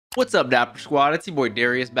What's up, Dapper Squad? It's your boy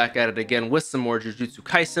Darius back at it again with some more Jujutsu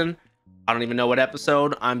Kaisen. I don't even know what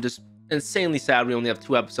episode. I'm just insanely sad we only have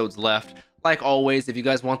 2 episodes left. Like always, if you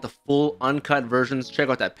guys want the full uncut versions, check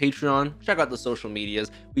out that Patreon, check out the social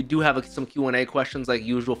medias. We do have some Q&A questions like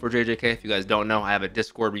usual for JJK. If you guys don't know, I have a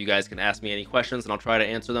Discord where you guys can ask me any questions and I'll try to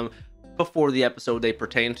answer them before the episode they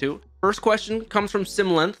pertain to. First question comes from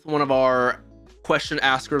Simlength, one of our question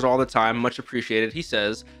askers all the time. Much appreciated. He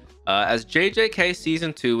says, as JJK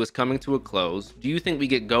Season 2 is coming to a close, do you think we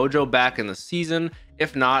get Gojo back in the season?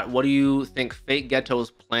 If not, what do you think Fate Geto's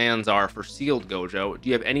plans are for Sealed Gojo? Do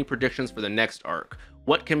you have any predictions for the next arc?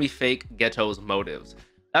 What can be Fate Geto's motives?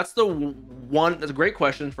 That's a great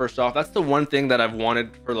question, first off. That's the one thing that I've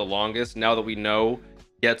wanted for the longest, now that we know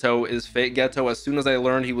Geto is Fate Geto. As soon as I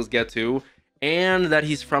learned he was Geto, and that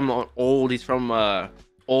he's from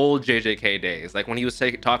old JJK days, like when he was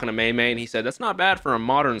talking to Mei Mei and he said that's not bad for a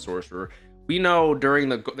modern sorcerer. We know during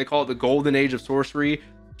they call it the golden age of sorcery,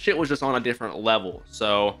 shit was just on a different level.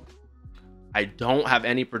 So I don't have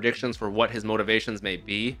any predictions for what his motivations may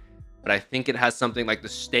be, but I think it has something like the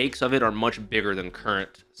stakes of it are much bigger than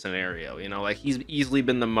current scenario. You know, like he's easily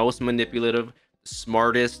been the most manipulative,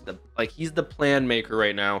 smartest, he's the plan maker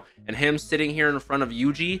right now, and him sitting here in front of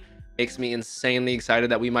Yuji makes me insanely excited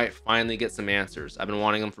that we might finally get some answers. I've been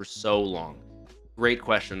wanting them for so long. Great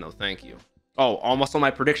question though, thank you. Oh, almost all my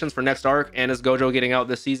predictions for next arc. And is Gojo getting out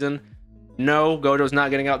this season? No, Gojo's not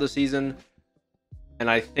getting out this season. And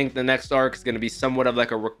I think the next arc is going to be somewhat of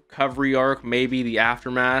like a recovery arc, maybe the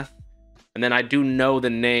aftermath. And then I do know the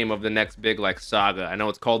name of the next big like saga. I know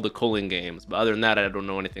it's called the Cooling Games, but other than that, I don't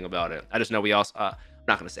know anything about it. I just know we also, I'm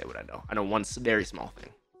not going to say what I know. I know one very small thing.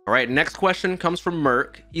 All right, next question comes from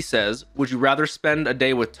Merc. He says, would you rather spend a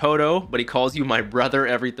day with Toto, but he calls you my brother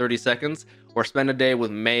every 30 seconds, or spend a day with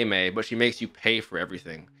Mei Mei, but she makes you pay for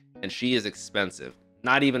everything, and she is expensive?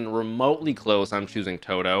 Not even remotely close, I'm choosing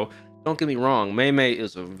Toto. Don't get me wrong, Mei Mei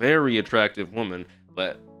is a very attractive woman,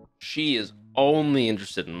 but she is only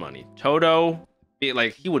interested in money. Toto, he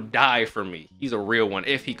would die for me. He's a real one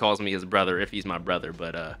if he calls me his brother, if he's my brother,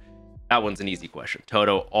 but that one's an easy question.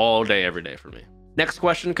 Toto all day, every day for me. Next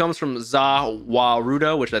question comes from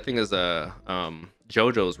Zawarudo, which I think is a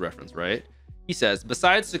JoJo's reference, right? He says,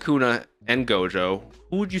 besides Sukuna and Gojo,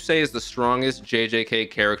 who would you say is the strongest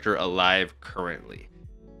JJK character alive currently?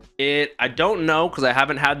 I don't know, because I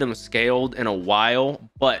haven't had them scaled in a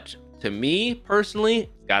while, but to me personally,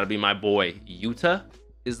 it's got to be my boy Yuta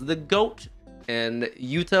is the GOAT. And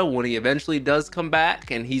Yuta, when he eventually does come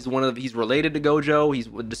back, and he's related to Gojo, he's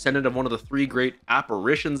a descendant of one of the 3 great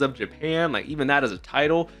apparitions of Japan, like even that as a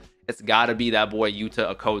title, it's got to be that boy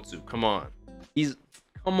Yuta Okkotsu. Come on, he's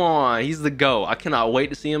the GOAT. I cannot wait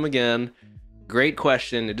to see him again. Great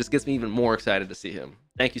question. It just gets me even more excited to see him.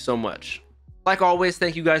 Thank you so much. Like always,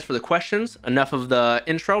 thank you guys for the questions. Enough of the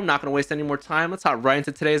intro. Not gonna waste any more time. Let's hop right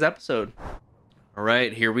into today's episode. All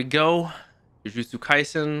right, here we go. Jujutsu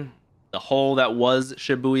Kaisen, the hole that was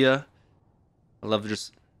Shibuya. I love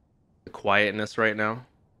just the quietness right now.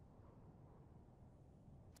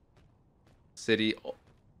 City. Oh,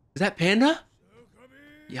 is that Panda?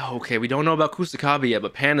 Yeah, okay, we don't know about Kusakabe yet,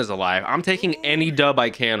 but Panda's alive. I'm taking any dub I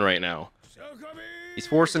can right now. He's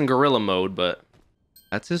forcing gorilla mode, but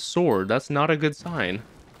that's his sword. That's not a good sign.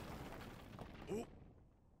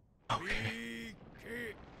 Okay.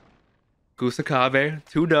 Kusakabe,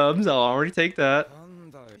 2 dubs. I'll already take that.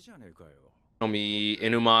 Show me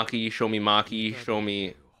Inumaki, show me Maki, show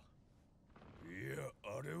me...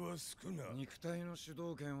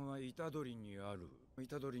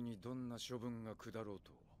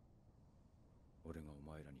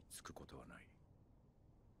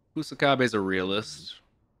 Kusakabe's a realist.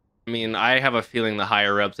 I mean, I have a feeling the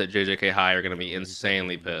higher-ups at JJK High are going to be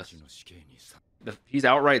insanely pissed. He's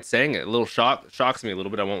outright saying it. A little shocks me a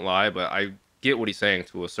little bit, I won't lie, but I get what he's saying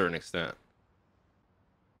to a certain extent.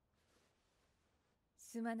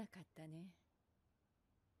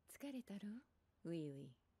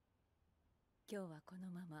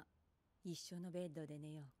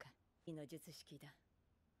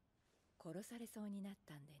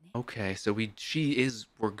 Okay, so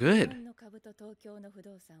we're good.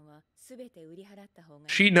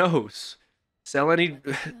 She knows.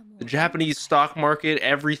 The Japanese stock market,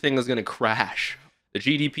 everything is gonna crash. The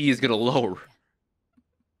GDP is gonna lower.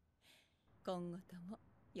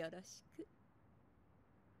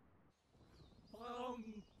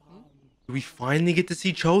 Do we finally get to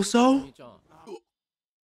see Choso?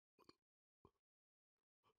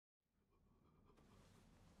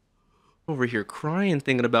 Over here crying,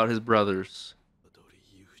 thinking about his brothers.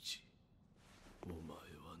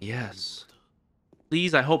 Yes.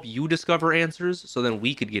 Please, I hope you discover answers so then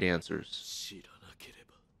we could get answers.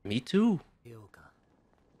 Me too.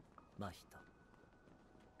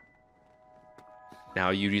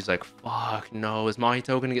 Now Yuji's like, fuck no, is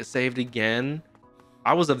Mahito gonna get saved again?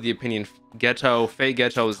 I was of the opinion Fate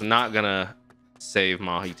Geto is not gonna save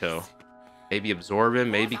Mahito. Maybe absorb him,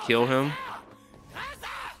 maybe kill him.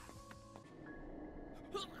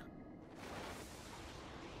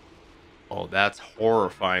 Oh, that's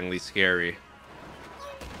horrifyingly scary.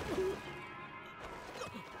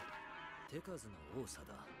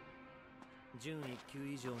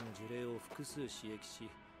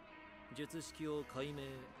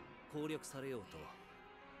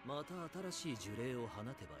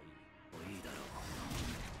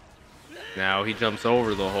 Now he jumps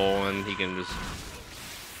over the hole and he can just...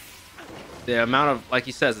 The amount of, like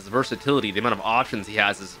he says, his versatility, the amount of options he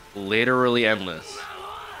has is literally endless.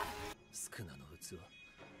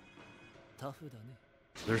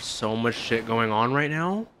 There's so much shit going on right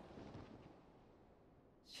now.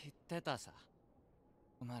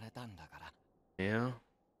 Yeah.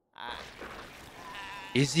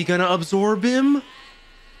 Is he gonna absorb him?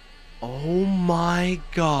 Oh my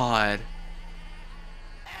god.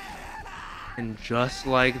 And just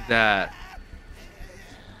like that,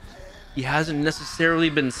 he hasn't necessarily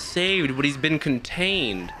been saved, but he's been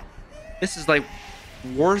contained. This is like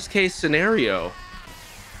worst case scenario.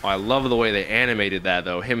 Oh, I love the way they animated that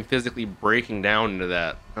though, him physically breaking down into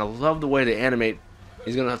that. I love the way they animate.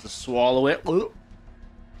 He's gonna have to swallow it.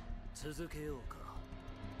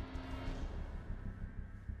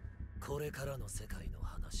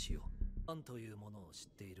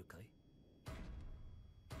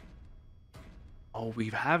 Oh, we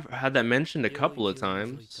have had that mentioned a couple of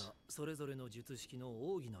times.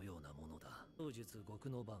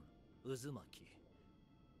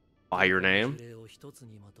 By your name?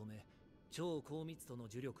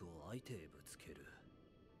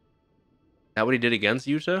 That what he did against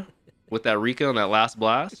Yuta? With that Rika on that last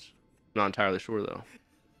blast? Not entirely sure though.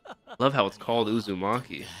 Love how it's called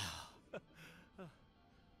Uzumaki.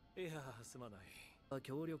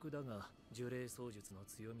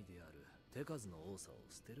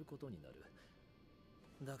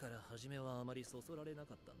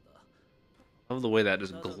 I love the way that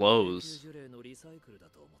just glows.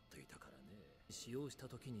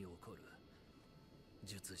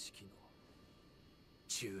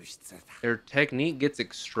 Their technique gets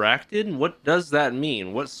extracted? What does that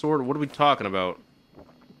mean? What are we talking about?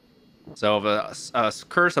 So if a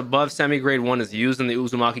curse above semi-grade 1 is used in the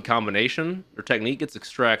Uzumaki combination, their technique gets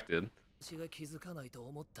extracted.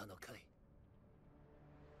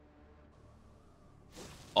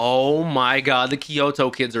 Oh my god, the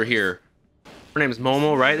Kyoto kids are here. Her name is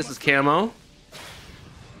Momo, right? This is Camo.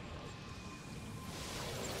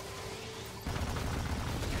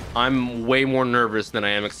 I'm way more nervous than I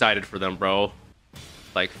am excited for them, bro.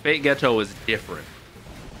 Like, Fate Geto is different.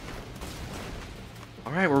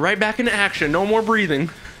 Alright, we're right back into action. No more breathing.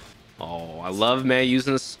 Oh, I love Mei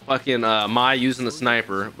using this fucking, Mai using the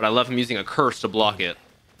sniper, but I love him using a curse to block it.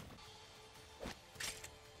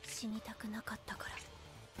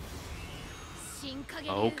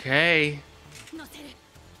 Okay.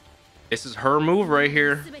 This is her move right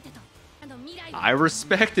here. I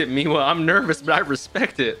respect it, Miwa. I'm nervous, but I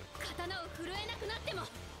respect it.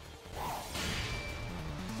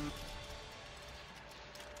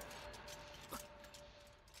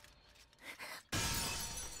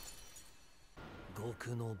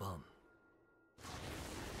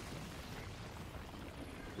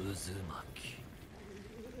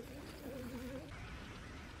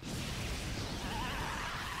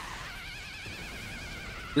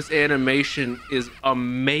 This animation is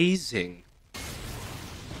amazing.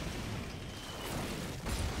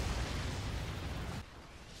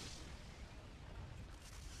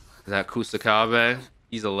 That Kusakabe,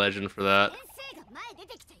 he's a legend for that.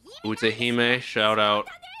 Utahime, shout out.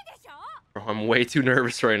 Bro, I'm way too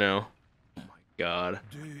nervous right now. Oh my god.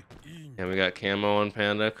 And we got Camo and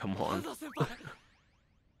Panda, come on.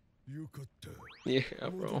 Yeah,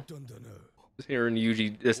 bro. Just hearing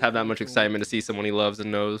Yuji just have that much excitement to see someone he loves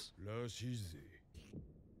and knows.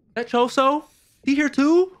 That Choso? He here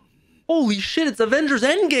too? Holy shit, it's Avengers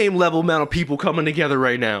Endgame level amount of people coming together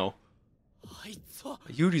right now.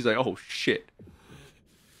 Yuji's like, oh shit.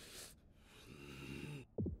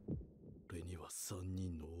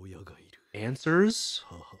 Answers?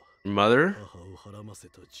 Mother?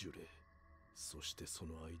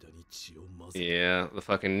 Yeah, the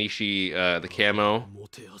fucking Nishi, the camo.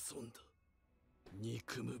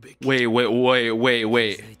 Wait.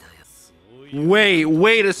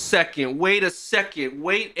 Wait a second. Wait a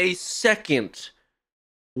second.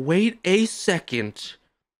 Wait a second.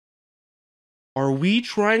 Are we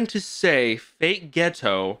trying to say Fate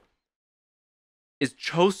Ghetto is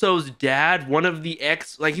Choso's dad, one of the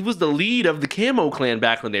like he was the lead of the Camo clan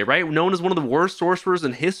back in the day, right? Known as one of the worst sorcerers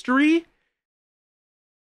in history?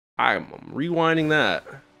 I'm rewinding that.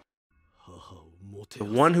 The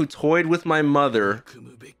one who toyed with my mother,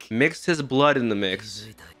 mixed his blood in the mix.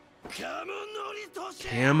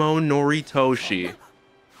 Kamo Noritoshi.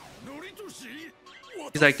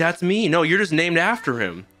 He's like, that's me. No, you're just named after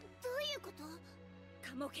him.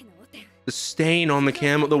 The stain on the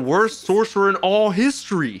Camo, the worst sorcerer in all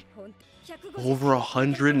history. Over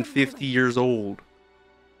 150 years old.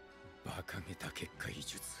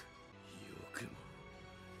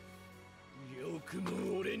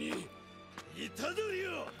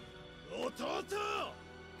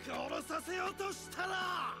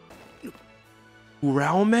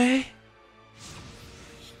 Uraume?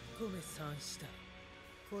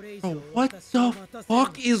 Bro, what the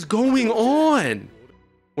fuck is going on?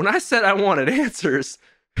 When I said I wanted answers,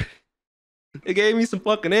 it gave me some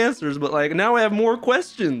fucking answers, but like now I have more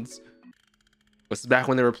questions. This is back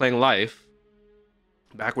when they were playing Life.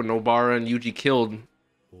 Back when Nobara and Yuji killed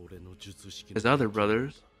his other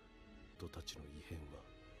brothers.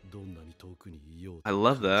 I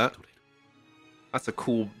love that. That's a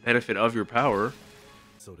cool benefit of your power.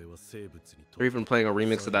 They're even playing a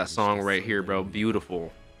remix of that song right here, bro.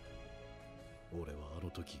 Beautiful.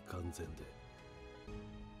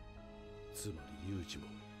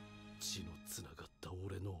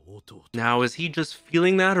 Now, is he just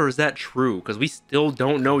feeling that, or is that true? Because we still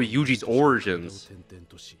don't know Yuji's origins.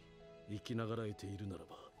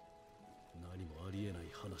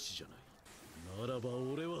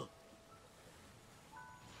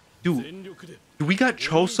 Dude, we got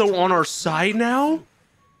Choso on our side now?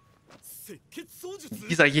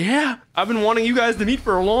 He's like, yeah, I've been wanting you guys to meet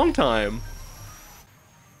for a long time.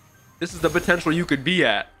 This is the potential you could be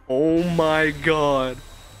at. Oh my god.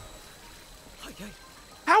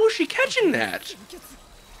 How is she catching that?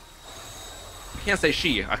 I can't say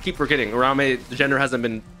she. I keep forgetting. Uraume, the gender hasn't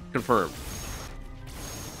been confirmed.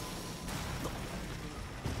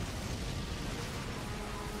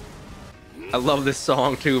 I love this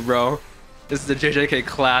song too, bro. This is a JJK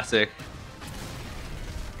classic.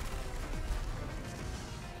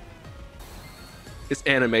 This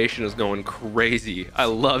animation is going crazy. I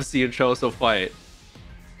love seeing Choso fight.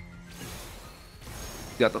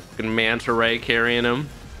 Got the fucking manta ray carrying him.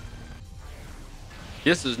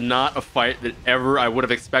 This is not a fight that ever I would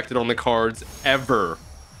have expected on the cards, ever.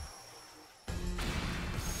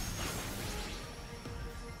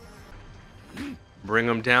 Bring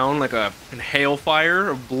him down like a hailfire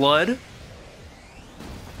of blood.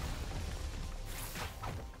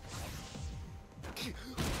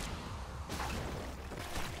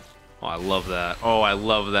 Oh, I love that. Oh, I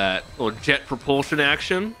love that. Little jet propulsion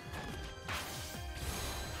action.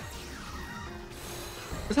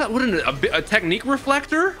 Is that what a technique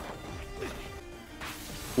reflector?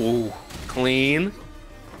 Ooh, clean.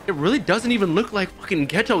 It really doesn't even look like fucking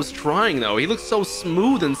Geto's trying though. He looks so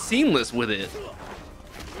smooth and seamless with it.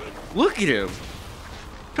 Look at him.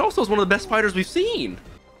 Choso's one of the best fighters we've seen.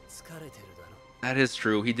 That is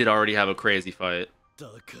true. He did already have a crazy fight. I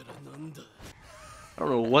don't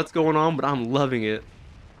know what's going on, but I'm loving it.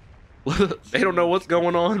 They don't know what's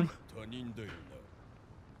going on.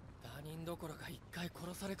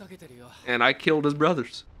 And I killed his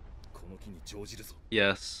brothers.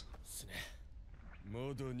 Yes.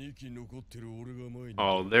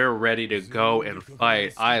 Oh, they're ready to go and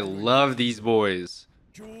fight. I love these boys.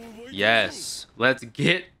 Yes. Let's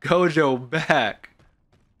get Gojo back.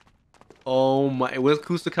 Oh my. With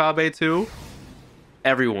Kusakabe too?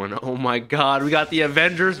 Everyone. Oh my god. We got the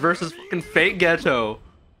Avengers versus fucking Fate Ghetto.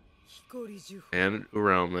 And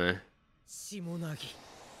Uraume.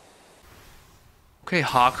 Okay,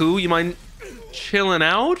 Haku, you mind chilling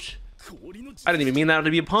out? I didn't even mean that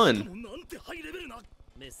to be a pun.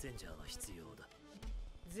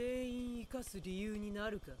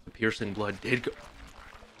 The piercing blood did go.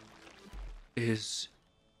 Is.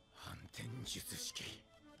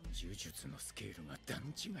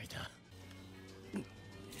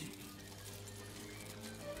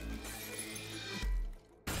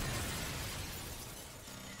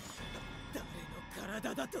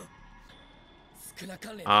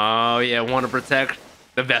 Oh yeah, want to protect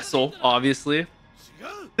the vessel, obviously.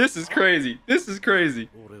 This is crazy. This is crazy.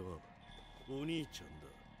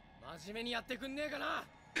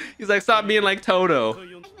 He's like, stop being like Toto.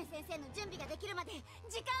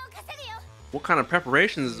 What kind of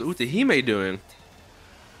preparations is Utahime doing?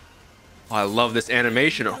 Oh, I love this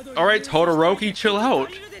animation. All right, Todoroki, chill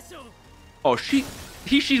out. Oh,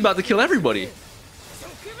 she's about to kill everybody.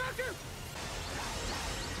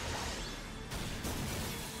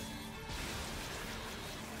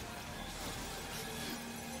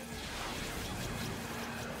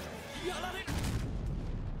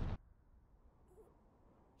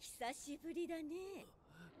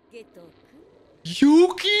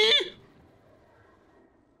 Yuki?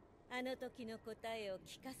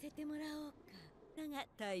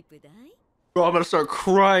 Bro, I'm gonna start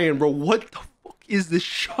crying, bro. What the fuck is this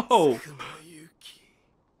show?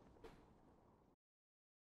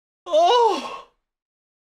 Oh!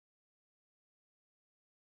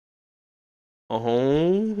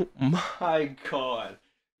 Oh my god.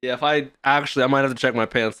 Yeah, if I might have to check my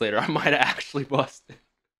pants later. I might have actually busted.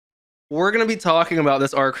 We're gonna be talking about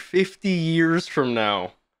this arc 50 years from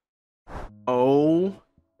now. Oh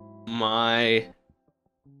my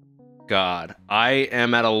god. I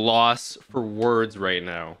am at a loss for words right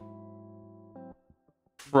now.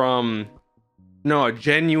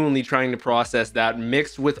 Genuinely trying to process that,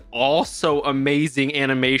 mixed with also amazing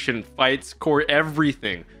animation, fights, core,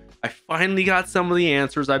 everything. I finally got some of the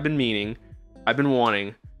answers I've been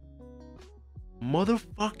wanting.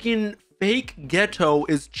 Motherfucking fake Geto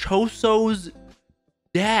is Choso's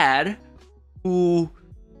dad, who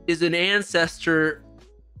is an ancestor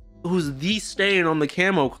who's the stain on the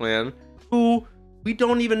Camo clan, who we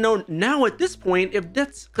don't even know now at this point if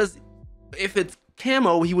that's, because if it's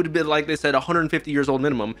Camo, he would have been, like they said, 150 years old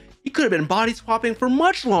minimum. He could have been body swapping for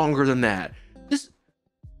much longer than that.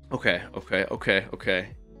 Okay.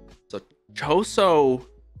 So Choso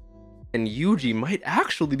and Yuji might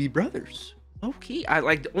actually be brothers. Okay,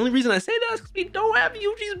 the only reason I say that is because we don't have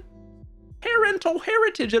Yuji's parental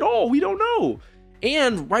heritage at all. We don't know.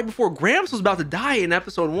 And right before Gramps was about to die in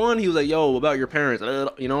episode 1, he was like, yo, about your parents,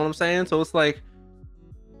 you know what I'm saying? So it's like,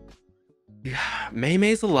 yeah,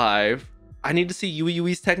 Mei's alive. I need to see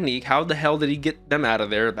Yui's technique. How the hell did he get them out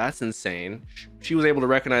of there? That's insane. She was able to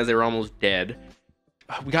recognize they were almost dead.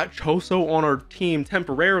 We got Choso on our team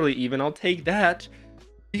temporarily even. I'll take that.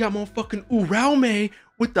 We got motherfucking Uraume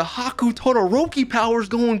with the Haku Todoroki powers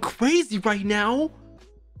going crazy right now.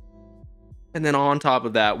 And then on top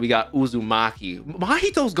of that, we got Uzumaki.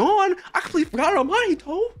 Mahito's gone. I completely forgot about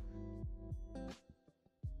Mahito.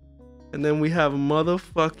 And then we have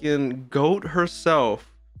motherfucking Goat herself.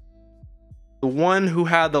 The one who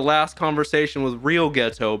had the last conversation with real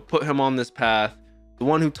Geto, put him on this path. The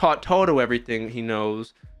one who taught Toto everything he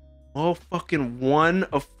knows. Motherfucking 1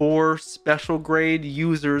 of 4 special grade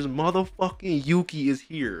users. Motherfucking Yuki is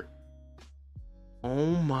here. Oh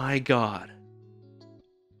my god.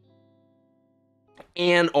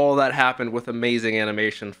 And all that happened with amazing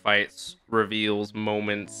animation, fights, reveals,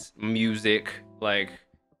 moments, music. Like,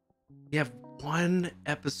 we have 1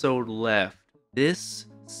 episode left. This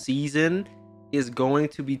season is going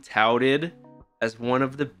to be touted as one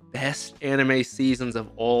of the best anime seasons of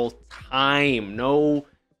all time. No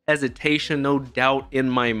hesitation, no doubt in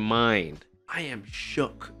my mind. I am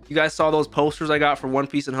shook. You guys saw those posters I got for One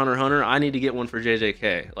Piece and Hunter x Hunter? I need to get one for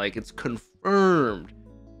JJK. Like, it's confirmed.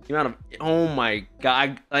 The amount of, oh my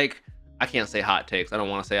god, like, I can't say hot takes. I don't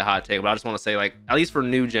want to say a hot take, but I just want to say, like, at least for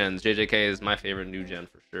new gens, JJK is my favorite new gen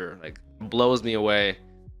for sure. Like, blows me away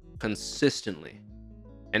consistently.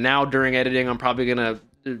 And now during editing, I'm probably gonna,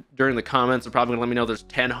 during the comments, I'm probably gonna let me know there's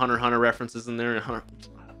 10 Hunter x Hunter references in there.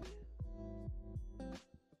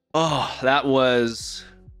 Oh, that was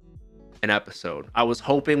an episode. I was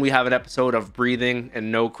hoping we have an episode of breathing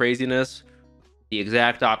and no craziness. The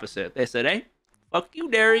exact opposite. They said, hey, fuck you,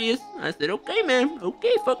 Darius. I said, okay, man.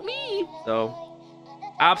 Okay, fuck me. So,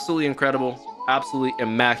 absolutely incredible. Absolutely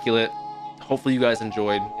immaculate. Hopefully you guys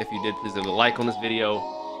enjoyed. If you did, please leave a like on this video.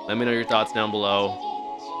 Let me know your thoughts down below.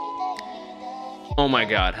 Oh my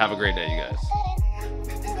god. Have a great day, you guys.